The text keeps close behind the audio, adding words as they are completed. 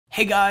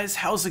Hey guys,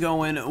 how's it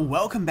going?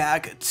 Welcome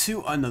back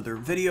to another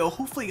video.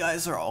 Hopefully you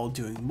guys are all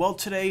doing well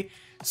today.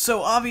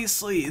 So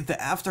obviously the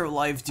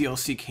Afterlife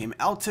DLC came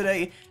out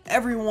today,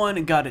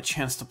 everyone got a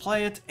chance to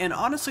play it, and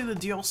honestly the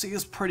DLC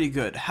is pretty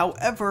good.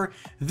 However,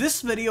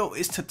 this video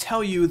is to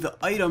tell you the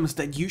items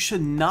that you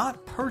should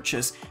not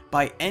purchase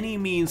by any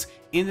means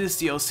in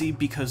this DLC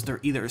because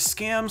they're either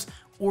scams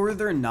or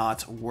they're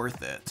not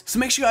worth it. So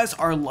make sure you guys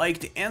are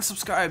liked and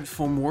subscribed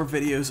for more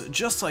videos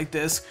just like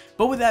this.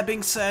 But with that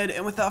being said,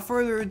 and without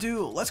further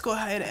ado, let's go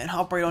ahead and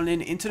hop right on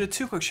into the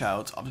two quick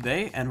shoutouts of the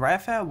day, and right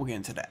after that, we'll get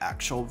into the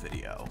actual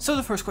video. So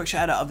the first quick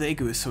shoutout of the day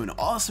goes to an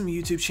awesome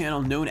YouTube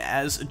channel known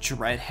as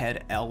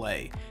Dreadhead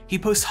LA. He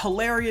posts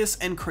hilarious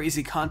and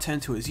crazy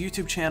content to his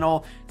YouTube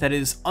channel that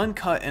is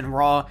uncut and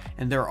raw,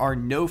 and there are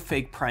no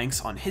fake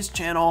pranks on his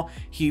channel.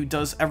 He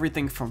does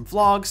everything from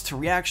vlogs to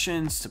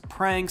reactions to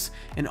pranks,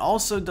 and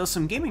also does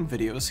some gaming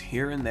videos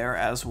here and there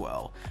as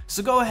well.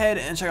 So go ahead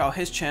and check out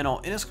his channel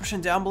in the description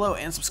down below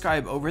and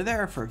subscribe over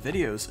there for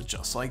videos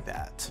just like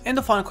that. And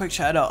the final quick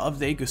shout out of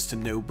the day goes to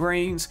No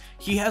Brains.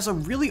 He has a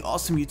really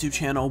awesome YouTube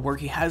channel where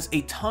he has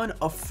a ton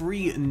of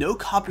free no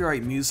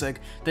copyright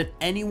music that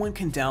anyone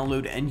can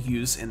download and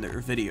use in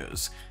their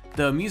videos.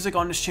 The music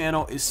on this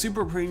channel is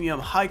super premium,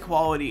 high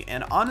quality,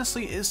 and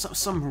honestly is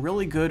some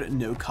really good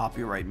no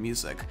copyright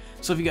music.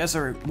 So if you guys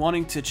are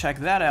wanting to check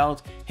that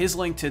out, his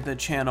link to the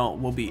channel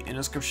will be in the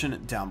description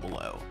down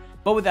below.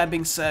 But with that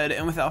being said,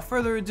 and without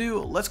further ado,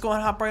 let's go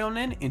and hop right on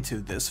into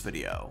this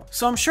video.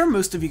 So I'm sure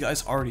most of you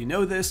guys already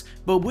know this,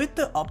 but with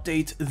the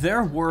update,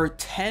 there were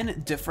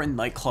 10 different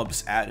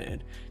nightclubs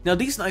added. Now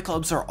these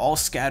nightclubs are all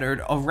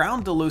scattered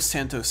around the Los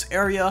Santos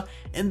area,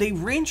 and they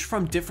range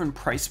from different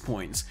price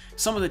points.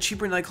 Some of the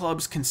cheaper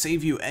nightclubs can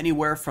save you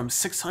anywhere from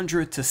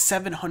 $600,000 to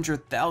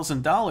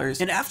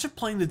 $700,000, and after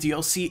playing the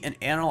DLC and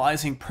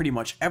analyzing pretty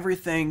much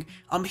everything,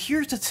 I'm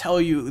here to tell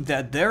you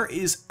that there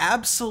is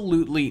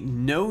absolutely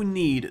no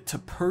need to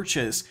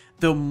purchase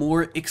the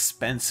more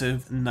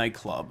expensive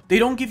nightclub. They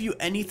don't give you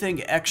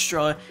anything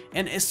extra,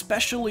 and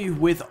especially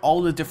with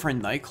all the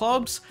different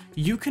nightclubs,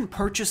 you can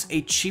purchase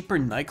a cheaper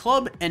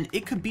nightclub and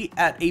it could be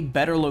at a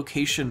better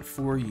location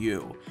for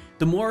you.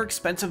 The more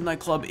expensive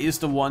nightclub is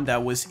the one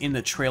that was in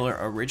the trailer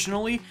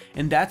originally,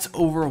 and that's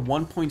over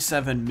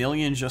 1.7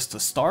 million just to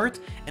start,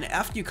 and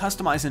after you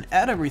customize and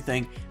add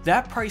everything,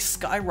 that price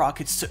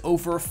skyrockets to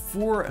over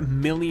 $4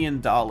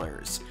 million.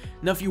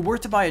 Now if you were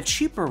to buy a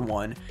cheaper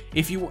one,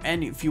 if you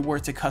were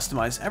to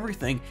customize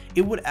everything,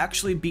 it would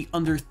actually be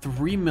under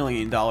 $3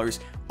 million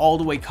all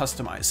the way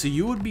customized. So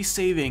you would be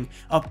saving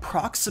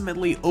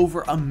approximately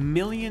over $1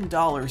 million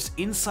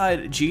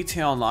inside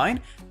GTA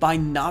Online by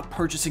not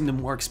purchasing the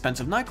more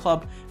expensive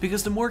nightclub,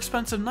 because the more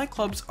expensive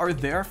nightclubs are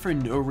there for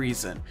no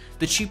reason.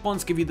 The cheap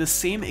ones give you the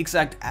same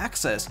exact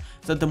access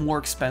that the more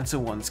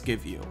expensive ones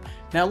give you.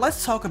 Now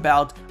let's talk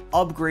about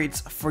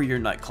upgrades for your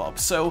nightclub.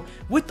 So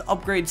with the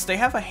upgrades, they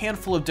have a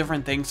handful of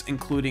different things,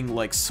 including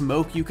like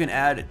smoke you can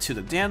add to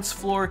the dance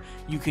floor,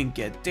 you can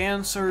get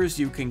dancers,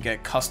 you can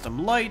get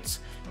custom lights,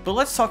 but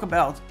let's talk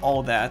about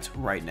all that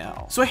right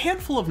now. So a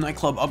handful of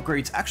nightclub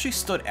upgrades actually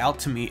stood out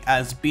to me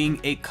as being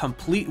a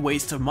complete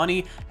waste of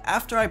money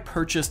after I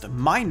purchased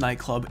my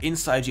nightclub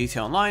inside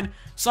GTA Online,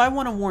 so I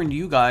want to warn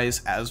you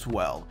guys as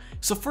well.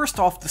 So first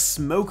off, the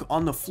smoke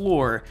on the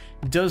floor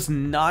does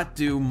not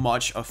do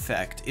much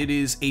effect. It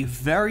is a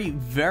very,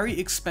 very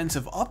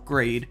expensive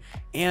upgrade,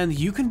 and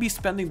you can be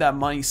spending that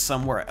money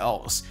somewhere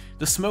else.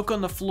 The smoke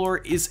on the floor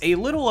is a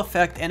little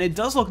effect, and it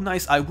does look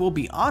nice, I will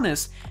be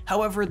honest.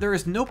 However, there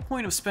is no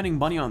point of spending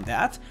money on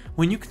that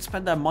when you can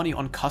spend that money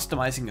on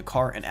customizing a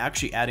car and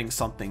actually adding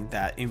something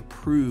that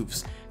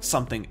improves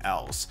something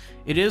else.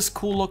 It is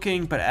cool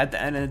looking, but at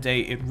the end of the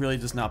day, it really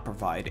does not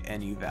provide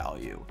any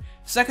value.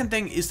 Second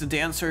thing is the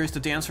dancers. The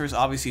dancers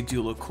obviously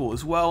do look cool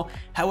as well.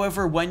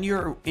 However, when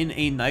you're in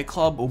a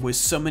nightclub with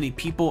so many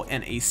people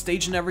and a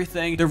stage and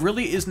everything, there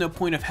really is no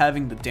point of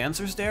having the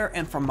dancers there,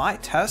 and from my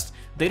test,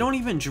 they don't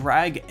even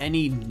drag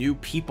any new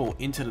people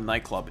into the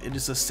nightclub. It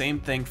is the same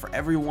thing for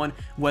everyone,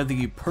 whether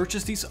you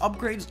purchase these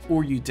upgrades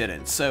or you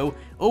didn't. So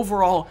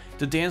overall,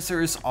 the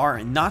dancers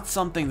are not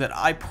something that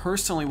I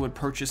personally would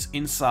purchase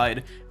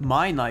inside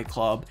my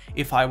nightclub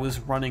if I was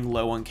running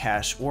low on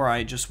cash or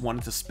I just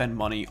wanted to spend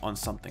money on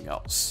something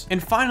else.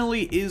 And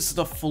finally is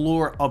the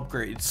floor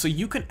upgrades. So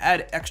you can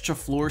add extra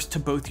floors to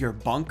both your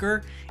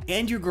bunker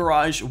and your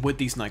garage with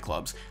these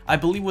nightclubs. I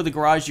believe with the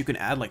garage you can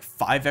add like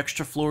 5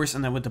 extra floors,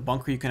 and then with the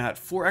bunker you can add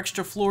 4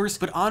 extra floors,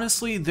 but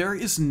honestly there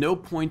is no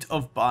point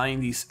of buying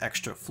these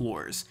extra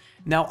floors.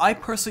 Now I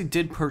personally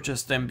did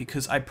purchase them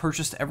because I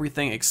purchased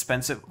everything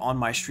expensive on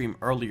my stream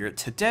earlier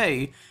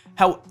today.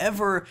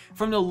 However,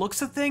 from the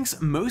looks of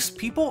things, most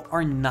people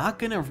are not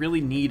going to really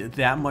need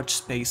that much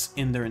space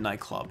in their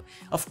nightclub.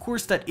 Of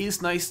course, that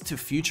is nice to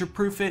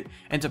future-proof it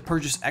and to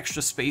purchase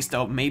extra space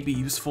that may be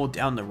useful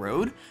down the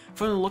road,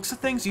 from the looks of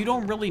things, you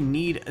don't really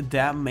need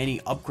that many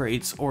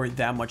upgrades or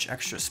that much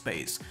extra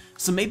space.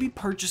 So maybe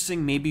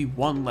purchasing maybe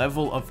 1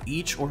 level of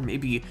each, or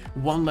maybe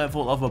 1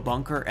 level of a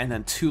bunker and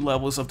then 2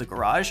 levels of the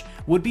garage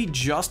would be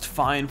just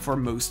fine for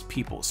most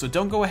people. So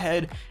don't go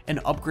ahead and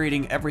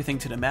upgrading everything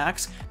to the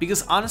max,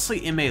 because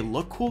honestly it may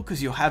look cool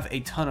because you'll have a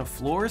ton of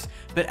floors,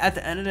 but at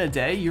the end of the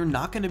day you're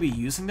not going to be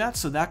using that,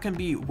 so that can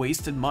be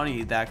wasted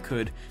money that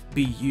could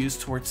be used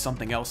towards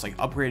something else, like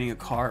upgrading a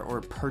car or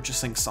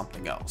purchasing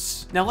something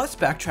else. Now let's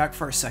backtrack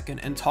for a second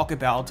and talk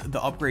about the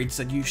upgrades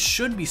that you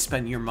should be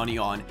spending your money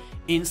on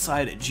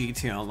inside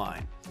GTA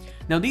Online.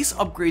 Now these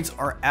upgrades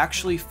are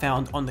actually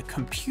found on the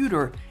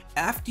computer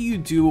after you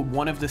do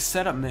one of the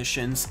setup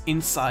missions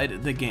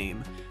inside the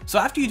game. So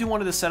after you do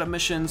one of the setup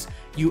missions,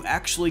 you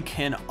actually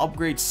can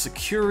upgrade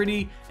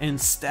security and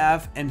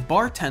staff and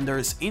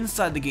bartenders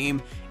inside the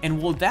game,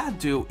 and what that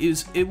do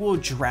is it will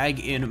drag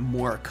in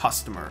more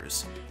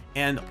customers.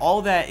 And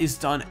all that is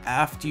done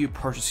after you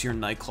purchase your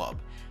nightclub.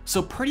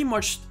 So pretty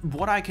much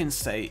what I can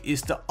say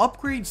is the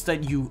upgrades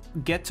that you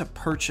get to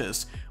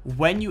purchase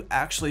when you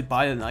actually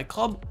buy the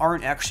nightclub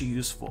aren't actually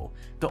useful.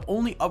 The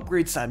only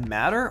upgrades that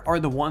matter are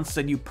the ones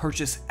that you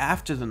purchase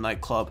after the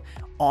nightclub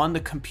on the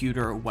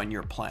computer when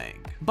you're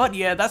playing. But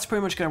yeah, that's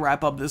pretty much gonna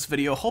wrap up this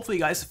video. Hopefully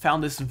you guys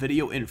found this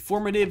video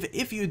informative.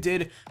 If you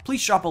did,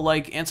 please drop a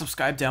like and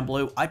subscribe down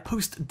below. I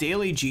post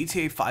daily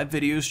GTA 5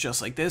 videos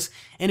just like this,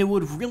 and it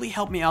would really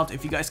help me out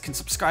if you guys can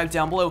subscribe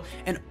down below.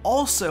 And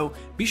also,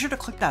 be sure to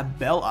click that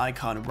bell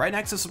icon right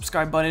next to the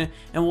subscribe button,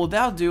 and what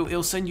that'll do,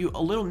 it'll send you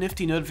a little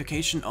nifty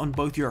notification on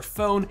both your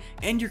phone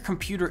and your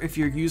computer if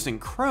you're using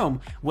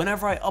Chrome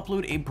whenever I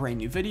upload a brand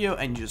new video,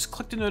 and you just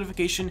click the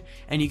notification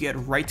and you get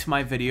right to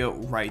my video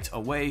right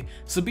away.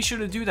 So be sure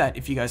to do that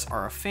if you guys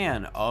are a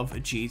fan of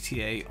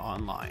GTA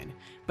Online.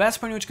 But that's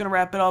pretty much going to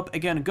wrap it up.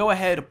 Again, go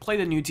ahead, play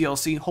the new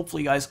DLC.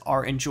 Hopefully you guys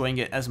are enjoying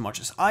it as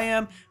much as I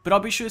am, but I'll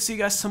be sure to see you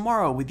guys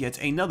tomorrow with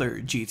yet another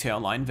GTA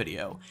Online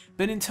video.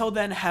 But until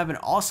then, have an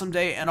awesome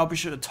day, and I'll be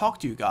sure to talk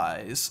to you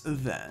guys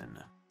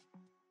then.